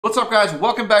What's up, guys?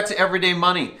 Welcome back to Everyday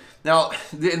Money. Now,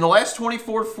 in the last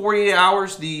 24 to 48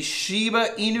 hours, the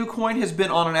Shiba Inu coin has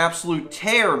been on an absolute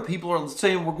tear, and people are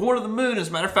saying we're going to the moon. As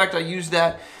a matter of fact, I used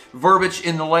that verbiage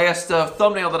in the last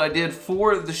thumbnail that I did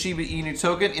for the Shiba Inu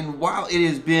token, and while it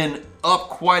has been up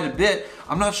quite a bit,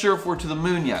 I'm not sure if we're to the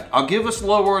moon yet. I'll give us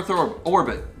low Earth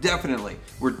orbit, definitely.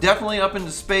 We're definitely up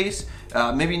into space.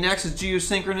 Maybe next is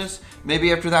geosynchronous.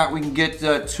 Maybe after that we can get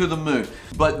to the moon.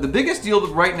 But the biggest deal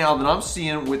right now that I'm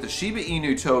seeing with the Shiba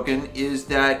Inu token is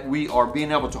that we are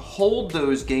being able to hold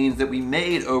those gains that we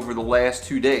made over the last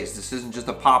 2 days. This isn't just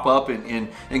a pop up and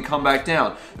come back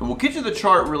down. And we'll get to the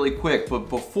chart really quick, but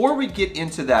before we get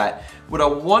into that, what I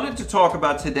wanted to talk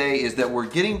about today is that we're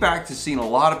getting back to seeing a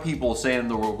lot of people saying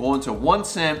that we're going to 1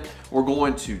 cent, we're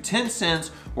going to 10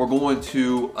 cents, we're going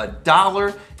to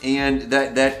 $1, and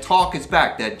that talk is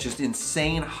back. That just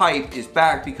insane hype is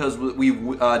back because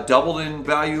we've doubled in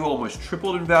value, almost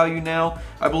tripled in value now,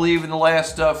 I believe, in the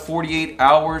last 48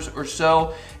 hours or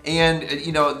so. And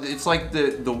you know, it's like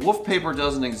the wolf paper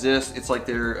doesn't exist. It's like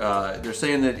they're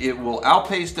saying that it will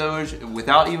outpace Doge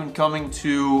without even coming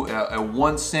to a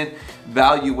 1 cent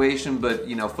valuation. But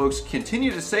you know, folks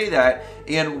continue to say that.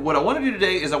 And what I want to do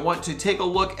today is I want to take a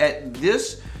look at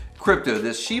this crypto,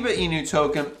 this Shiba Inu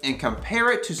token, and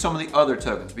compare it to some of the other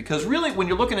tokens. Because really, when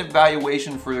you're looking at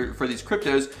valuation for these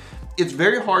cryptos, it's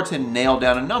very hard to nail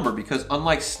down a number because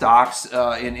unlike stocks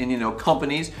and you know,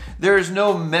 companies, there is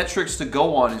no metrics to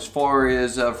go on as far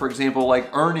as, for example,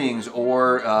 like earnings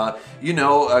or you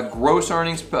know, gross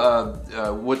earnings,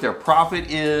 what their profit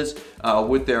is,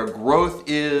 what their growth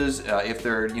is, if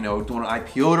they're, you know, doing an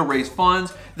IPO to raise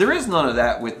funds. There is none of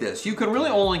that with this. You can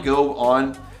really only go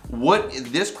on what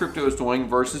this crypto is doing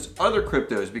versus other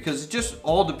cryptos, because it just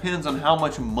all depends on how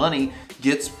much money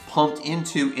gets pumped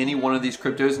into any one of these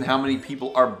cryptos and how many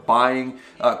people are buying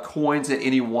coins at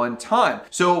any one time.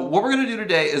 So what we're going to do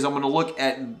today is I'm going to look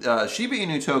at Shiba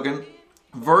Inu token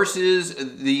versus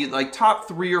the top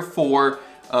 3 or 4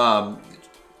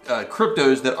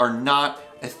 cryptos that are not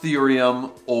Ethereum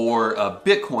or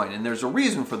Bitcoin. And there's a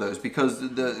reason for those, because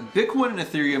the Bitcoin and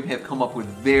Ethereum have come up with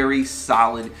very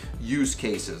solid use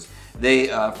cases. They,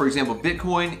 for example,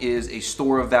 Bitcoin is a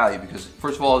store of value because,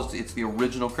 first of all, it's the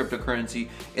original cryptocurrency,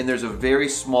 and there's a very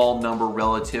small number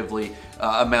relatively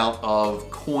amount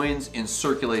of coins in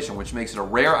circulation, which makes it a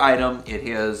rare item. It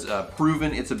has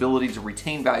proven its ability to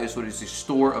retain value, so it is a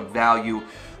store of value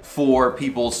for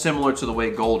people, similar to the way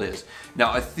gold is.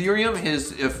 Now, Ethereum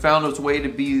has found its way to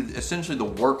be essentially the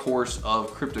workhorse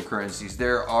of cryptocurrencies.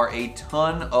 There are a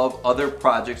ton of other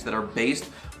projects that are based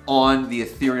on the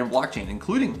Ethereum blockchain,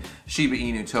 including Shiba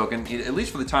Inu token, at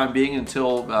least for the time being,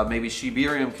 until maybe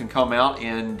Shibarium can come out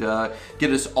and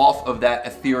get us off of that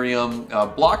Ethereum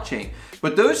blockchain.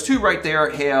 But those two right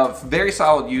there have very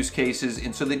solid use cases,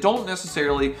 and so they don't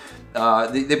necessarily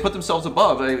they put themselves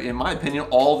above, in my opinion,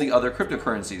 all the other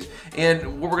cryptocurrencies.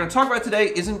 And what we're going to talk about today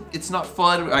it's not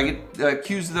fun. I get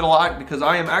accused of it a lot because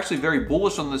I am actually very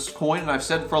bullish on this coin, and I've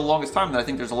said for the longest time that I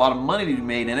think there's a lot of money to be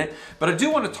made in it. But I do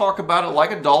want to talk about it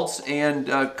like adults and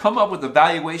come up with a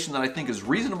valuation that I think is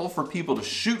reasonable for people to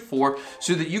shoot for,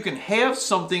 so that you can have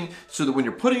something, so that when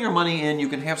you're putting your money in, you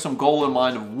can have some goal in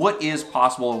mind of what is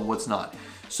possible and what's not.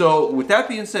 So with that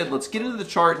being said, let's get into the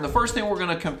chart. And the first thing we're going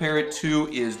to compare it to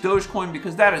is Dogecoin,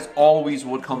 because that is always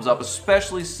what comes up,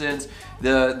 especially since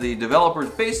the developers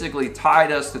basically tied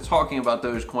us to talking about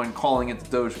Dogecoin, calling it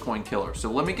the Dogecoin killer.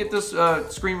 So let me get this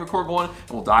screen record going and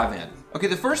we'll dive in. Okay,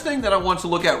 the first thing that I want to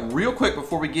look at real quick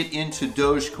before we get into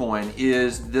Dogecoin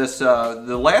is this,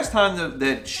 the last time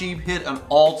that Shib hit an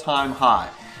all-time high.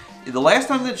 The last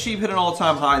time that Shib hit an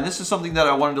all-time high, and this is something that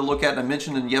I wanted to look at and I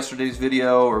mentioned in yesterday's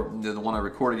video, or the one I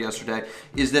recorded yesterday,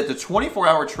 is that the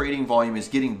 24-hour trading volume is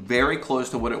getting very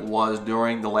close to what it was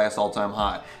during the last all-time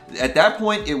high. At that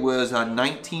point, it was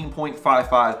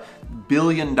 $19.55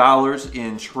 billion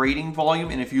in trading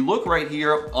volume. And if you look right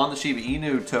here on the Shiba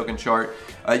Inu token chart,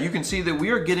 you can see that we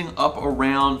are getting up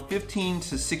around 15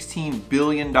 to $16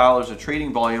 billion of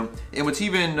trading volume. And what's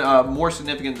even more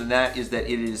significant than that is that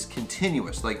it is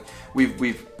continuous. Like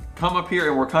we've come up here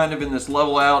and we're kind of in this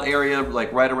level out area,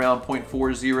 like right around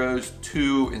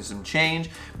 0.402 and some change,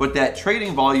 but that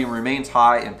trading volume remains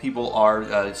high, and people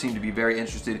are seem to be very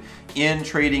interested in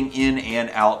trading in and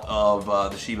out of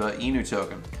the Shiba Inu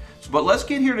token. But let's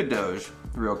get here to Doge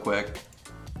real quick.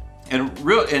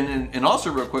 And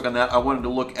also real quick on that, I wanted to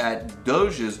look at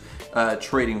Doge's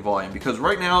trading volume, because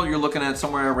right now you're looking at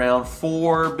somewhere around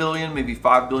 $4 billion, maybe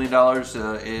 $5 billion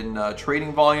in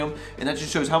trading volume, and that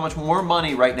just shows how much more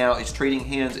money right now is trading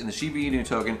hands in the Shiba Inu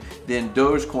token than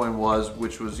Dogecoin was,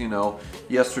 which was, you know,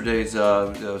 yesterday's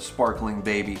sparkling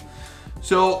baby.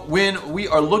 So when we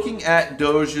are looking at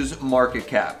Doge's market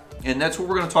cap, and that's what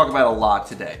we're going to talk about a lot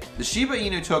today. The Shiba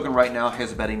Inu token right now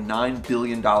has about a $9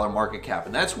 billion market cap,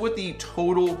 and that's what the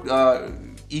total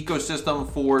ecosystem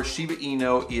for Shiba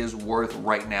Inu is worth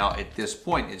right now at this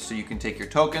point. So you can take your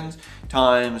tokens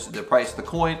times the price of the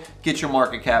coin, get your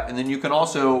market cap, and then you can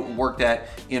also work that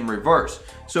in reverse.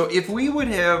 So if we would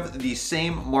have the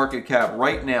same market cap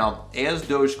right now as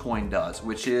Dogecoin does,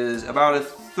 which is about a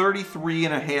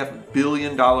 $33.5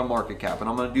 billion market cap, and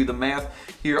I'm going to do the math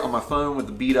here on my phone with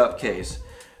the beat up case.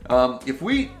 If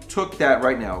we took that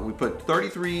right now, we put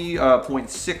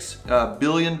 $33.6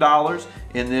 billion,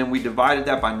 and then we divided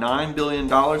that by $9 billion,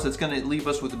 that's going to leave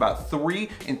us with about 3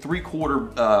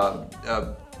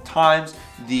 3/4 times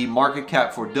the market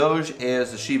cap for Doge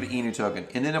as the Shiba Inu token.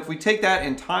 And then if we take that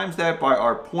and times that by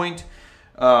our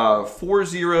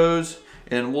 0.40,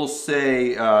 and we'll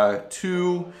say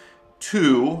 2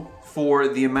 for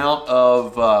the amount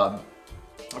of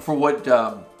for what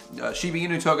Shiba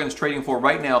Inu token is trading for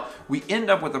right now, we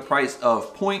end up with a price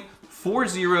of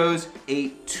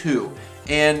 0.4082.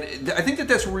 And I think that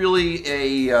that's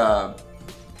really a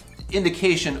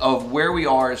indication of where we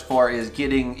are as far as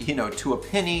getting, you know, to a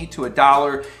penny, to a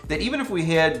dollar, that even if we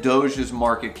had Doge's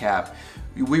market cap,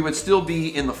 we would still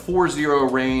be in the 40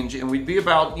 range, and we'd be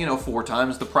about, you know, 4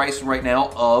 times the price right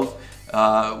now of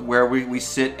where we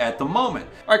sit at the moment.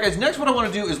 All right, guys, next what I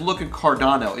want to do is look at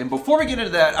Cardano. And before we get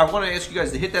into that, I want to ask you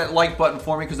guys to hit that like button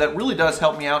for me, because that really does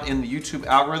help me out in the YouTube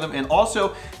algorithm. And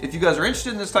also, if you guys are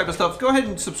interested in this type of stuff, go ahead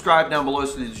and subscribe down below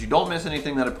so that you don't miss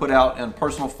anything that I put out in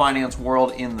personal finance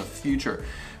world in the future.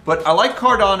 But I like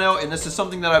Cardano, and this is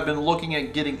something that I've been looking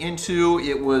at getting into.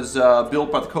 It was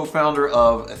built by the co-founder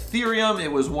of Ethereum.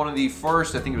 It was one of the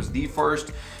first, I think it was the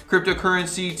first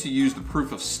cryptocurrency to use the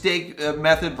proof of stake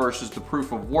method versus the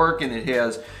proof of work, and it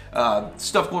has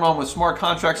stuff going on with smart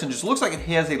contracts, and just looks like it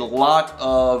has a lot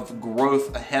of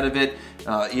growth ahead of it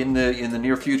in the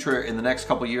near future, in the next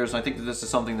couple of years. And I think that this is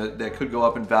something that could go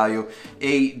up in value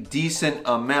a decent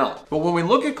amount. But when we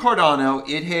look at Cardano,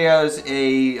 it has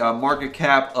a market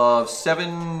cap of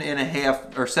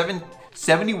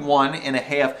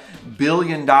 $71.5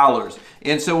 billion.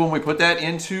 And so when we put that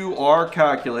into our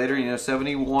calculator, you know,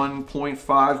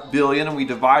 71.5 billion, and we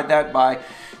divide that by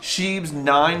Shib's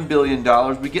 $9 billion,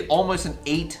 we get almost an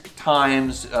 8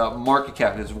 times market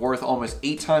cap. It's worth almost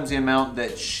 8 times the amount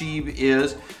that Shib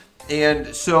is.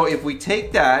 And so if we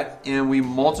take that and we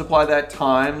multiply that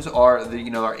times our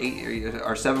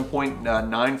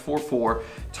 7.944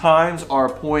 times our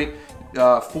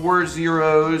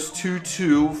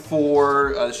 0.4022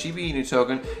 for Shiba Inu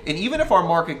token, and even if our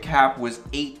market cap was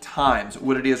 8 times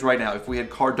what it is right now, if we had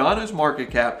Cardano's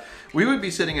market cap, we would be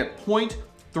sitting at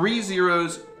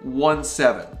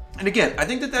 0.3017. And again, I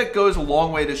think that that goes a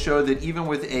long way to show that even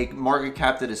with a market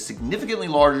cap that is significantly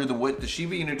larger than what the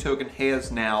Shiba Inu token has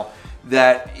now,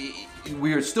 that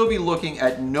we would still be looking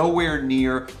at nowhere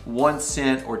near 1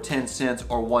 cent or 10 cents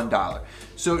or $1.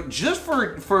 So just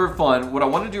for fun, what I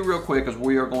want to do real quick is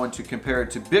we are going to compare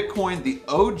it to Bitcoin, the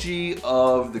OG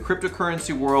of the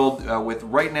cryptocurrency world, with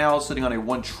right now sitting on a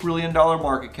 $1 trillion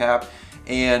market cap.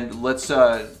 And let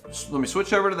me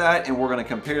switch over to that, and we're going to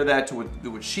compare that to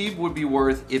what Shib would be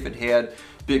worth if it had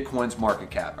Bitcoin's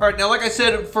market cap. All right, now like I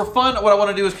said, for fun, what I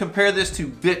want to do is compare this to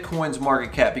Bitcoin's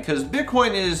market cap, because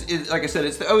Bitcoin is like I said,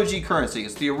 it's the OG currency.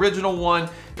 It's the original one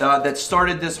that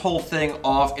started this whole thing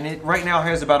off, and it right now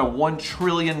has about a $1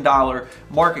 trillion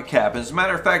market cap. As a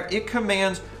matter of fact, it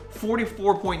commands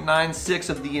 44.96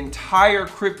 of the entire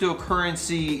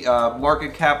cryptocurrency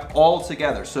market cap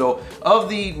altogether. So of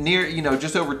the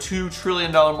just over $2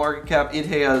 trillion market cap, it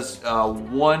has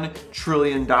 $1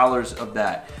 trillion of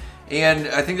that. And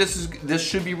I think this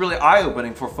should be really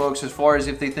eye-opening for folks as far as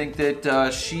if they think that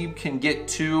Shib can get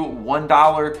to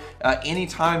 $1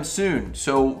 anytime soon.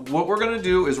 So what we're going to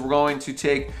do is we're going to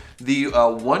take the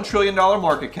 $1 trillion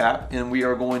market cap, and we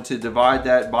are going to divide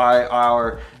that by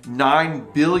our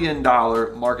 $9 billion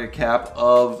market cap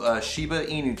of Shiba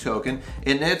Inu token,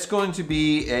 and that's going to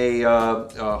be a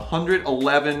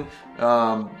 111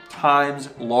 times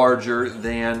larger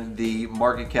than the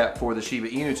market cap for the Shiba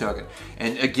Inu token.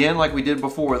 And again, like we did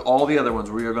before with all the other ones,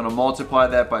 we are going to multiply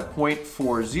that by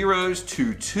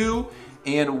 0.4022,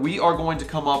 and we are going to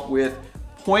come up with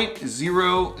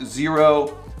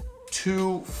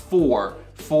 0.0024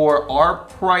 for our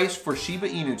price for Shiba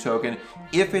Inu token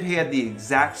if it had the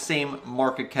exact same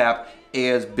market cap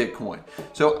as Bitcoin.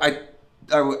 So I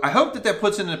hope that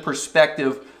puts into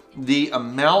perspective the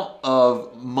amount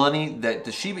of money that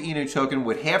the Shiba Inu token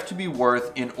would have to be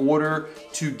worth in order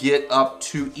to get up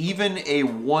to even a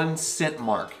 1 cent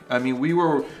mark. I mean, we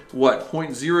were, what,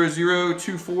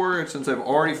 0.0024, since I've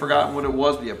already forgotten what it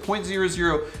was, but yeah,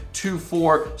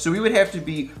 0.0024. So we would have to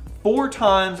be 4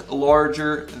 times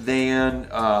larger than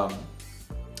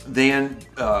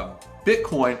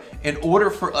Bitcoin in order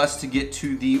for us to get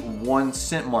to the 1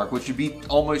 cent mark, which would be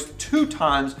almost 2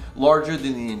 times larger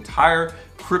than the entire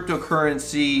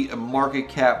cryptocurrency market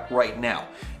cap right now.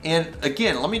 And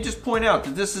again, let me just point out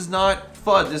that this is not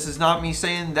FUD. This is not me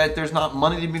saying that there's not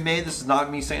money to be made. This is not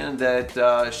me saying that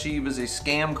Shib is a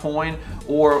scam coin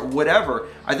or whatever.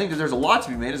 I think that there's a lot to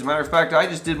be made. As a matter of fact, I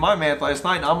just did my math last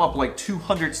night and I'm up like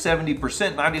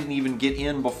 270%, and I didn't even get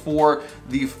in before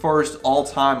the first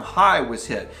all-time high was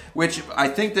hit, which I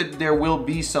think that there will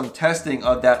be some testing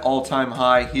of that all-time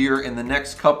high here in the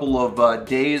next couple of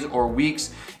days or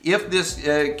weeks if this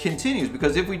continues.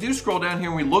 Because if we do scroll down here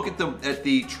and we look at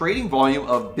the trading volume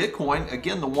of Bitcoin,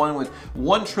 again, the one with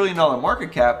 $1 trillion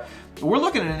market cap, we're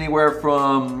looking at anywhere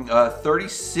from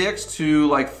 36 to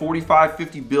like 45,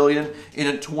 50 billion in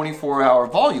a 24-hour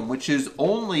volume, which is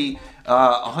only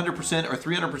 100% or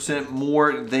 300%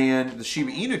 more than the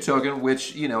Shiba Inu token,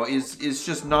 which, you know, is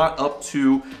just not up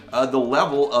to the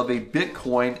level of a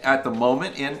Bitcoin at the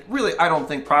moment. And really, I don't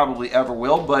think probably ever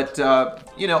will, but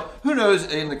you know, who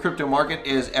knows in the crypto market,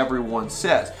 as everyone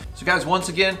says. So guys, once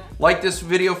again, like this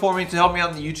video for me to help me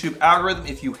out in the YouTube algorithm.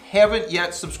 If you haven't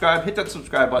yet subscribed, hit that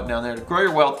subscribe button down there to grow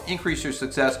your wealth, increase your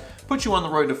success, put you on the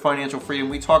road to financial freedom.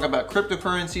 We talk about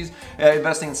cryptocurrencies,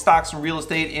 investing in stocks and real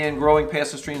estate, and growing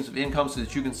passive streams of income so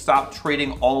that you can stop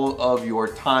trading all of your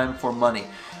time for money.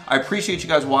 I appreciate you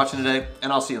guys watching today,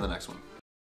 and I'll see you in the next one.